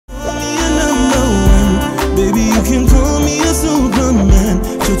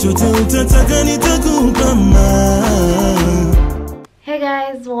Hey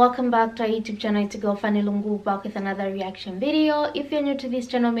guys, welcome back to our YouTube channel. It's your girl Fanny Lungu, back with another reaction video. If you're new to this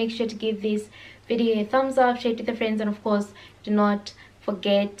channel, make sure to give this video a thumbs up, share it with your friends, and of course do not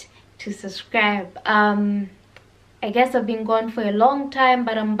forget to subscribe. I guess I've been gone for a long time,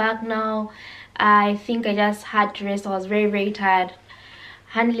 but I'm back now. I think I just had to rest. I was very tired.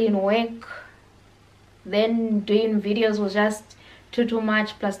 Handling work, then doing videos was just too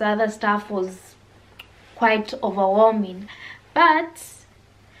much, plus the other stuff was quite overwhelming. But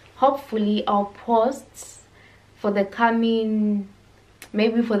hopefully I'll post for the coming,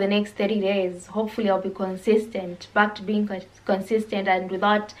 maybe for the next 30 days. Hopefully I'll be consistent, back to being consistent and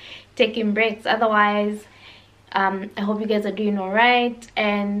without taking breaks. Otherwise, I hope you guys are doing all right.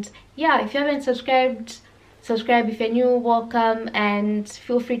 And yeah, if you haven't subscribed, subscribe. If you're new, welcome, and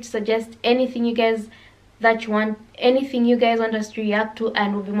feel free to suggest anything you guys that you want, anything you guys want us to react to,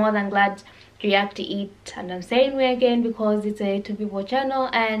 and we'll be more than glad to react to it. And I'm saying we again because it's a two people channel,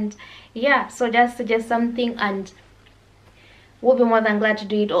 and yeah, so just suggest something and we'll be more than glad to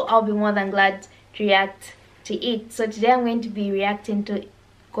do it, or I'll be more than glad to react to it. So today I'm going to be reacting to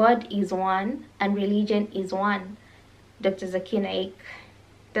God is One and Religion is One, Dr. Zakir Naik.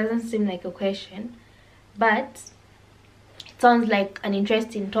 Doesn't seem like a question, but it sounds like an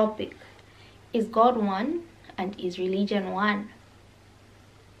interesting topic. Is God one and is religion one?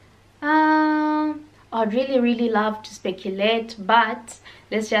 I'd really love to speculate, but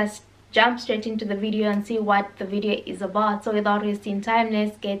let's just jump straight into the video and see what the video is about. So without wasting time,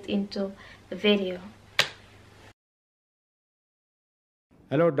 let's get into the video.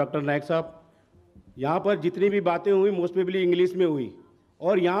 Hello doctor नायक साहब, यहाँ पर जितनी भी बातें हुई most probably English में हुई,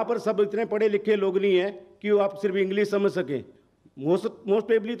 और यहाँ पर सब इतने पढ़े लिखे लोग नहीं हैं कि आप सिर्फ इंग्लिश समझ सकें। मोस्ट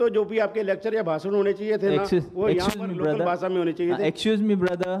प्रोबेबली तो जो भी आपके लेक्चर या भाषण होने चाहिए थे ना, वो यहाँ पर लोकल भाषा में होने चाहिए थे। Excuse me,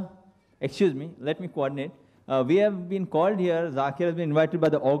 brother. Excuse me. Let me coordinate. We have been called here. Zakir has been invited by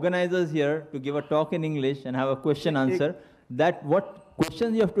the organizers here to give a talk in English and have a question answer. That what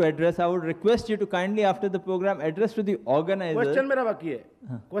questions you have to address, I would request you to kindly after the program address to the organizer. Question मेरा बाकी है,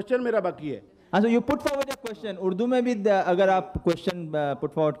 question मेरा बाकी है। हाँ, so you put forward your question. Urdu में भी अगर आप क्वेश्चन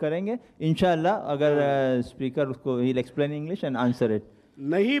put forward करेंगे, इंशाल्लाह अगर स्पीकर उसको he'll explain English and answer it.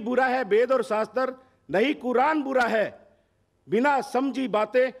 नहीं बुरा है वेद और शास्त्र, नहीं कुरान बुरा है, बिना समझी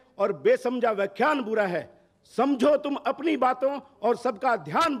बातें और बेसमझा व्याख्यान बुरा है। समझो तुम अपनी बातों और सबका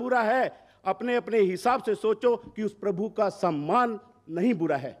ध्यान बुरा है। अपने अपने हिसाब से सोचो कि उस प्रभु का सम्मान नहीं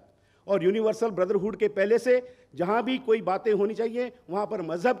बुरा है। और यूनिवर्सल ब्रदरहुड के पहले से जहां भी कोई बातें होनी चाहिए, वहां पर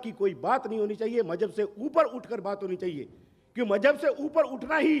मजहब की कोई बात नहीं होनी चाहिए, मजहब से ऊपर उठकर बात होनी चाहिए, क्योंकि मजहब से ऊपर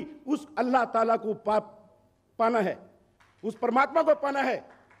उठना ही उस अल्लाह ताला को पाना है, उस परमात्मा को पाना है।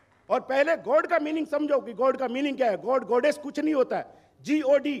 और पहले गॉड का मीनिंग समझो कि गॉड का मीनिंग क्या है। गॉड गॉडेस कुछ नहीं होता है।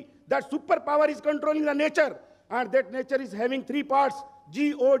 GOD, that super power is controlling the nature, and that nature is having 3 parts,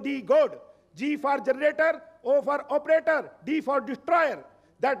 GOD God, G for generator, O for operator, D for destroyer.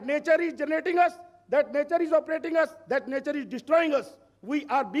 That nature is generating us, that nature is operating us, that nature is destroying us. We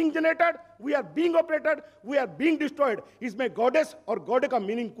are being generated, we are being operated, we are being destroyed. इसमें goddess और God का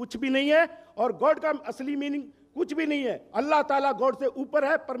meaning कुछ भी नहीं है, और God का असली मीनिंग कुछ भी नहीं है। अल्लाह ताला गॉड से ऊपर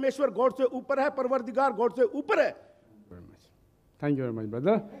है, परमेश्वर गॉड से ऊपर है, परवरदिगार गॉड से ऊपर है। Thank you very much,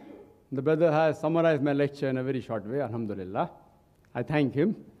 brother. The brother has summarized my lecture in a very short way, alhamdulillah. I thank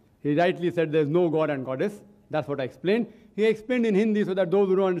him. He rightly said there is no God and goddess. That's what I explained. He explained in Hindi so that those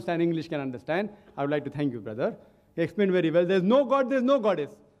who don't understand English can understand. I would like to thank you, brother. He explained very well. There is no God, there is no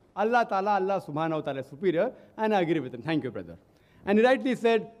goddess. Allah Ta'ala, Allah Subhanahu wa Ta'ala is superior, and I agree with him. Thank you, brother. And he rightly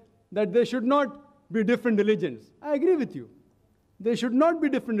said that there should not be different religions. I agree with you. There should not be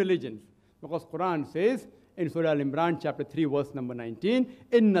different religions. Because Quran says in Surah Al-Imran, chapter 3, verse number 19,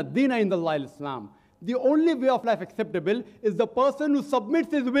 Inna Dina Indallahi al-Islam. The only way of life acceptable is the person who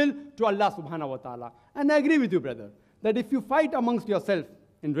submits his will to Allah subhanahu wa ta'ala. And I agree with you, brother, that if you fight amongst yourself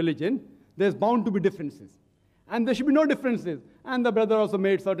in religion, there's bound to be differences. And there should be no differences. And the brother also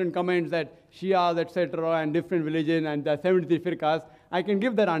made certain comments that Shias, etc., and different religion, and the 73 firqas. I can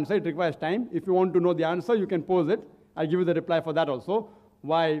give that answer. It requires time. If you want to know the answer, you can pose it. I'll give you the reply for that also.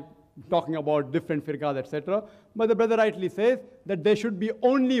 Why talking about different firqas, etc. But the brother rightly says that there should be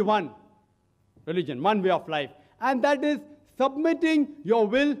only one religion, one way of life, and that is submitting your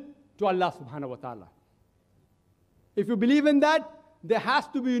will to Allah subhanahu wa ta'ala. If you believe in that, there has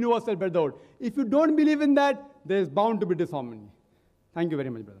to be universal brotherhood. If you don't believe in that, there is bound to be disharmony. Thank you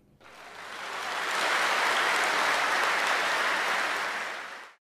very much, brother.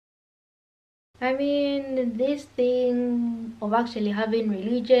 I mean, this thing of actually having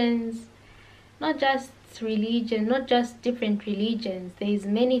religions, not just religion, not just different religions. There's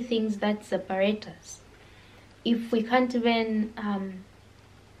many things that separate us. If we can't even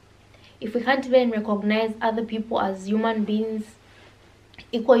recognize other people as human beings,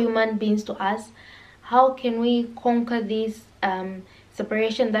 equal human beings to us, how can we conquer this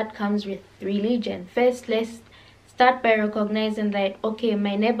separation that comes with religion? First, let's start by recognizing that, okay,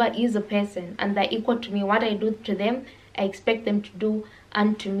 my neighbor is a person and they're equal to me. What I do to them, I expect them to do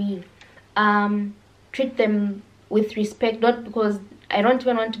unto me. Treat them with respect, not because I don't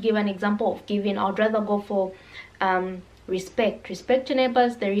even want to give an example of giving. I'd rather go for respect. Respect your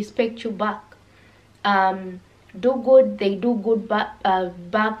neighbors, they respect you back. Do good, they do good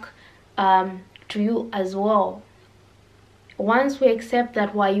back to you as well. Once we accept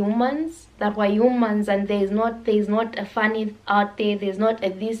that we're humans, and there's not a funny out there, there's not a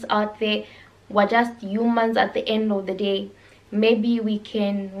this out there, we're just humans at the end of the day. Maybe we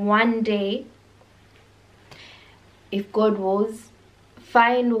can one day, if God wills,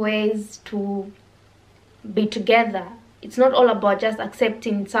 find ways to be together. It's not all about just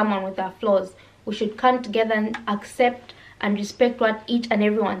accepting someone with their flaws. We should come together and accept and respect what each and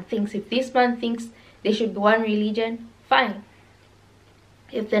everyone thinks. If this man thinks there should be one religion, fine.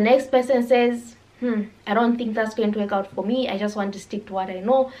 If the next person says, I don't think that's going to work out for me, I just want to stick to what I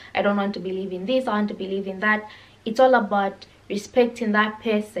know, I don't want to believe in this, I want to believe in that. It's all about respecting that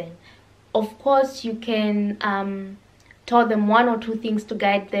person. Of course, you can tell them one or two things to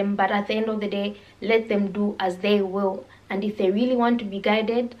guide them, but at the end of the day, let them do as they will. And if they really want to be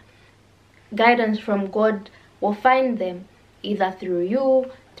guided, guidance from God will find them, either through you,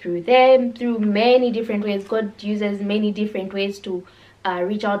 through them, through many different ways. God uses many different ways to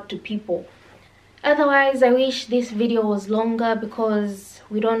reach out to people. Otherwise, I wish this video was longer because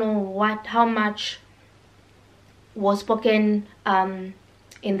we don't know how much was spoken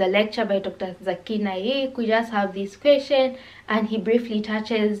in the lecture by Dr. Zakir Naik. We just have this question and he briefly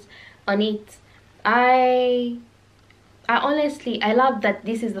touches on it. I honestly, I love that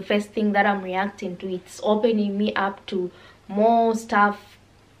this is the first thing that I'm reacting to. It's opening me up to more stuff.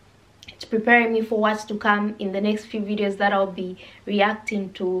 It's preparing me for what's to come in the next few videos that I'll be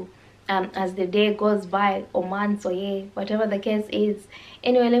reacting to as the day goes by, or months, or year, whatever the case is.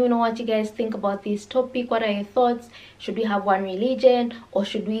 Anyway, let me know what you guys think about this topic. What are your thoughts? Should we have one religion, or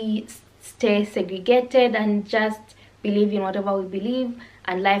should we stay segregated and just believe in whatever we believe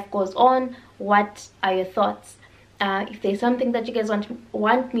and life goes on? What are your thoughts? If there's something that you guys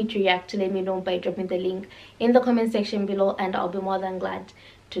want me to react to, let me know by dropping the link in the comment section below, and I'll be more than glad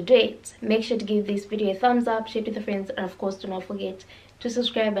to do it. Make sure to give this video a thumbs up, share it with your friends, and of course do not forget to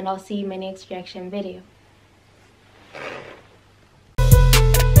subscribe, and I'll see you in my next reaction video.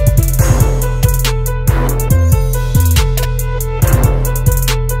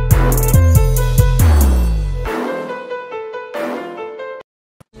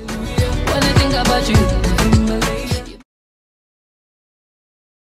 When I think about you